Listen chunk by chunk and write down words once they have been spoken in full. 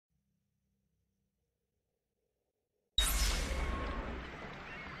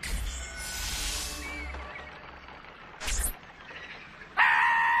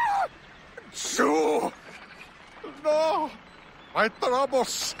my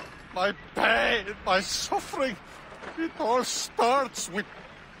troubles, my pain, my suffering. It all starts with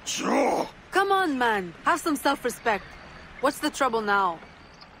you. Come on, man. Have some self-respect. What's the trouble now?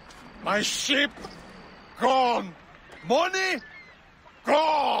 My ship, gone. Money,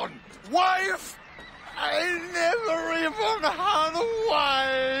 gone. Wife, I never even had a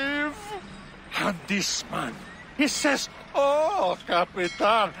wife. And this man, he says, "Oh,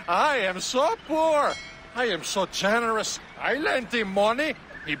 Capitan, I am so poor. I am so generous. I lent him money.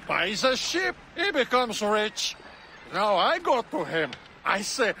 He buys a ship. He becomes rich. Now I go to him. I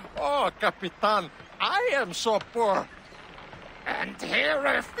say, "Oh, Capitan, I am so poor." And he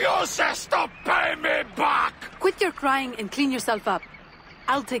refuses to pay me back. Quit your crying and clean yourself up.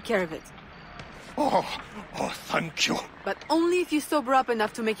 I'll take care of it. Oh, thank you. But only if you sober up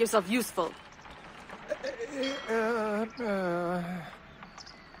enough to make yourself useful.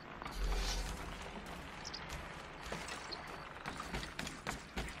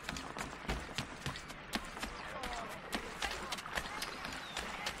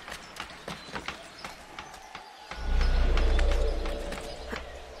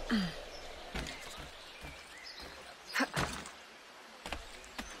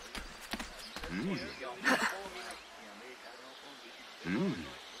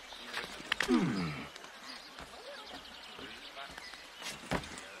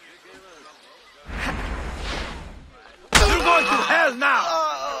 You're going to hell now!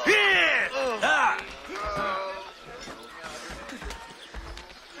 Here!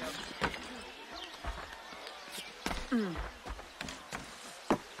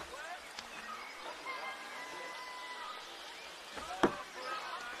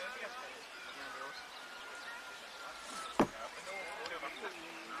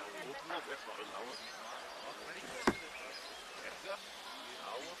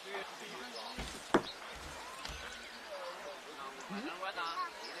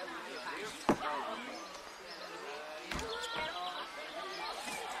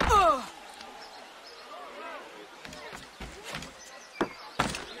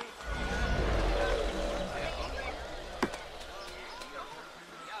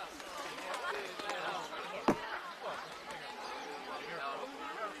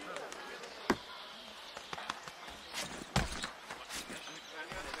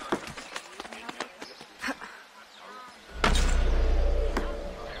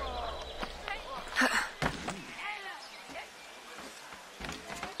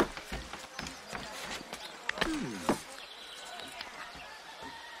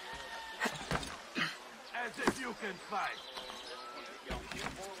 As if you can fight.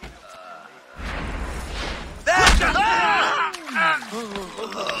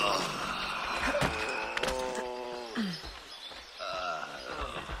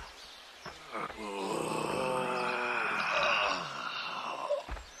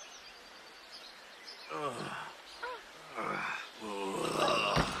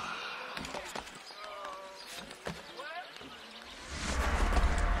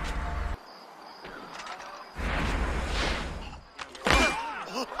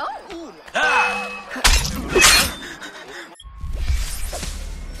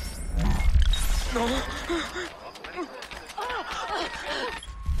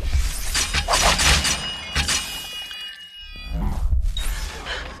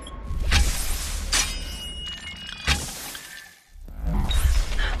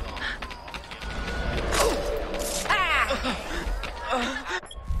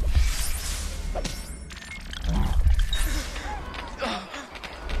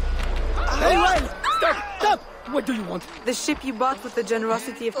 What do you want? The ship you bought with the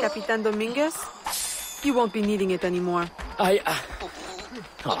generosity of Capitan Dominguez? You won't be needing it anymore.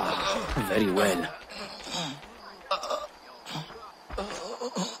 Very well.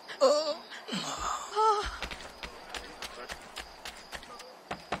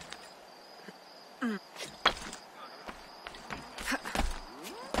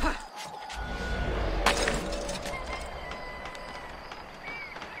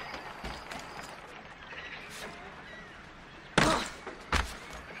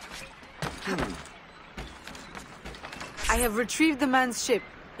 I have retrieved the man's ship.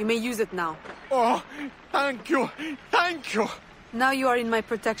 You may use it now. Oh, thank you. Thank you. Now you are in my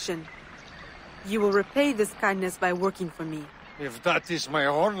protection. You will repay this kindness by working for me. If that is my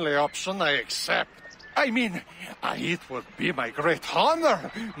only option, I accept. I mean, it would be my great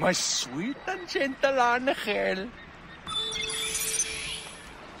honor, my sweet and gentle Angel.